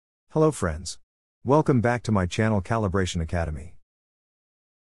Hello friends. Welcome back to my channel Calibration Academy.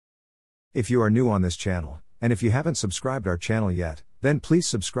 If you are new on this channel, and if you haven't subscribed our channel yet, then please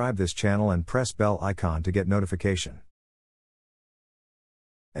subscribe this channel and press bell icon to get notification.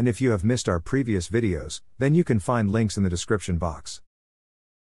 And if you have missed our previous videos, then you can find links in the description box.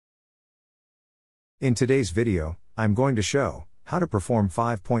 In today's video, I'm going to show how to perform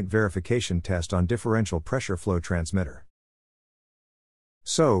 5-point verification test on differential pressure flow transmitter.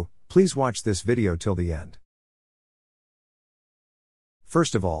 So, please watch this video till the end.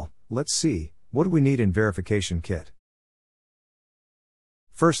 First of all, let's see, what do we need in verification kit?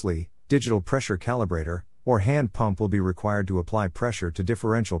 Firstly, digital pressure calibrator, or hand pump will be required to apply pressure to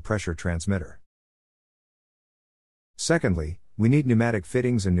differential pressure transmitter. Secondly, we need pneumatic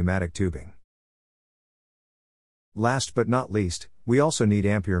fittings and pneumatic tubing. Last but not least, we also need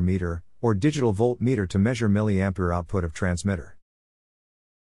ampere meter, or digital voltmeter to measure milliampere output of transmitter.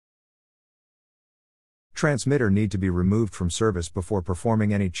 Transmitter need to be removed from service before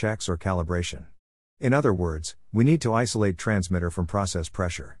performing any checks or calibration. In other words, we need to isolate transmitter from process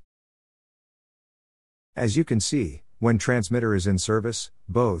pressure. As you can see, when transmitter is in service,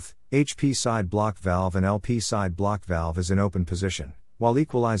 both HP side block valve and LP side block valve is in open position, while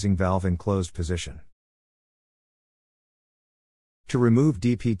equalizing valve in closed position. To remove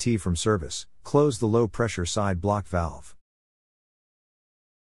DPT from service, close the low pressure side block valve.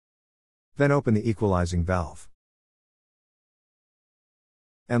 Then open the equalizing valve.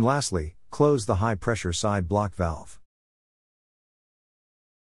 And lastly, close the high pressure side block valve.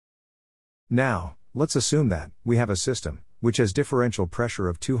 Now, let's assume that we have a system which has differential pressure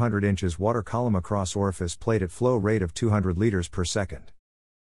of 200 inches water column across orifice plate at flow rate of 200 liters per second.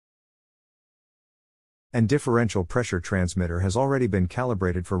 And differential pressure transmitter has already been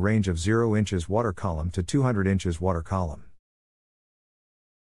calibrated for range of 0 inches water column to 200 inches water column.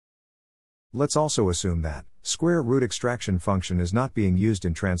 Let's also assume that square root extraction function is not being used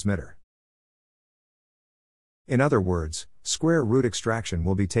in transmitter. In other words, square root extraction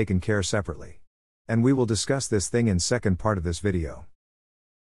will be taken care separately. And we will discuss this thing in second part of this video.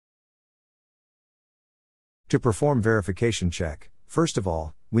 To perform verification check, first of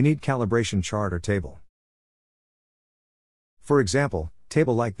all, we need calibration chart or table. For example,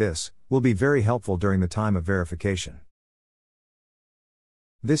 table like this will be very helpful during the time of verification.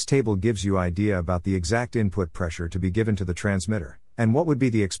 This table gives you idea about the exact input pressure to be given to the transmitter, and what would be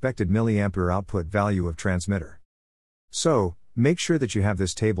the expected milliampere output value of transmitter. So, make sure that you have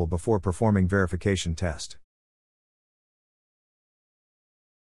this table before performing verification test.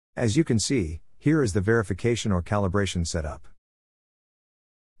 As you can see, here is the verification or calibration setup.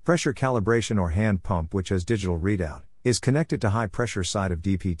 Pressure calibration or hand pump, which has digital readout, is connected to high pressure side of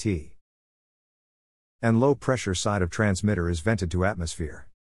DPT. And low pressure side of transmitter is vented to atmosphere.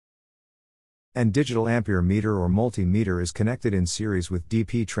 And digital ampere meter or multimeter is connected in series with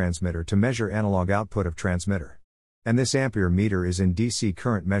DP transmitter to measure analog output of transmitter. And this ampere meter is in DC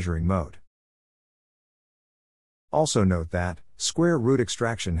current measuring mode. Also note that square root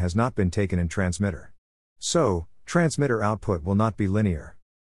extraction has not been taken in transmitter. So, transmitter output will not be linear.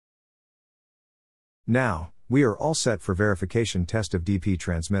 Now, we are all set for verification test of DP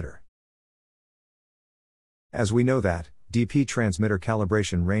transmitter. As we know that DP transmitter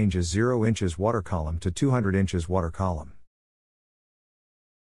calibration range is 0 inches water column to 200 inches water column.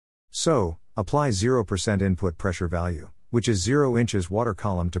 So, apply 0% input pressure value, which is 0 inches water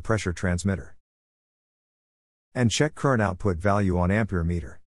column to pressure transmitter. And check current output value on ampere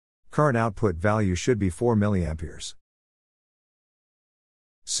meter. Current output value should be 4 milliamperes.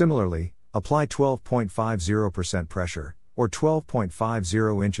 Similarly, apply 12.50% pressure, or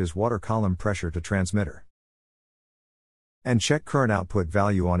 12.50 inches water column pressure to transmitter. And check current output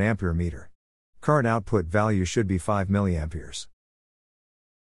value on ampere meter. Current output value should be 5 milliamperes.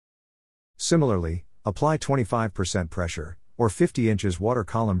 Similarly, apply 25% pressure, or 50 inches water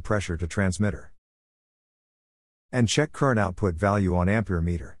column pressure to transmitter. And check current output value on ampere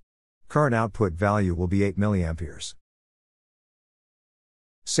meter. Current output value will be 8 milliamperes.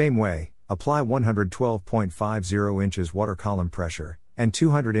 Same way, apply 112.50 inches water column pressure, and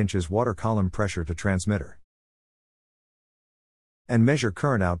 200 inches water column pressure to transmitter. And measure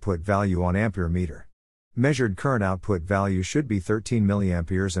current output value on ampere meter. Measured current output value should be 13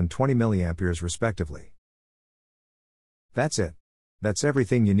 milliamperes and 20 milliamperes respectively. That's it. That's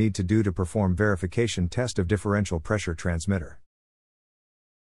everything you need to do to perform verification test of differential pressure transmitter.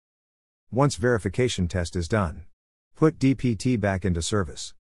 Once verification test is done, put DPT back into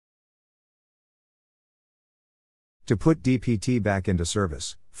service. To put DPT back into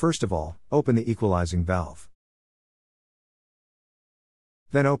service, first of all, open the equalizing valve.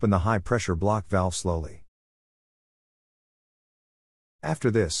 Then open the high pressure block valve slowly. After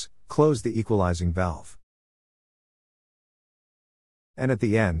this, close the equalizing valve. And at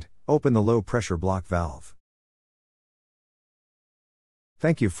the end, open the low pressure block valve.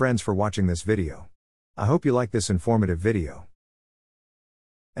 Thank you friends for watching this video. I hope you like this informative video.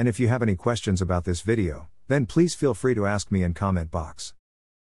 And if you have any questions about this video, then please feel free to ask me in comment box.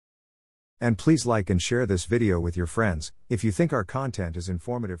 And please like and share this video with your friends, if you think our content is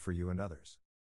informative for you and others.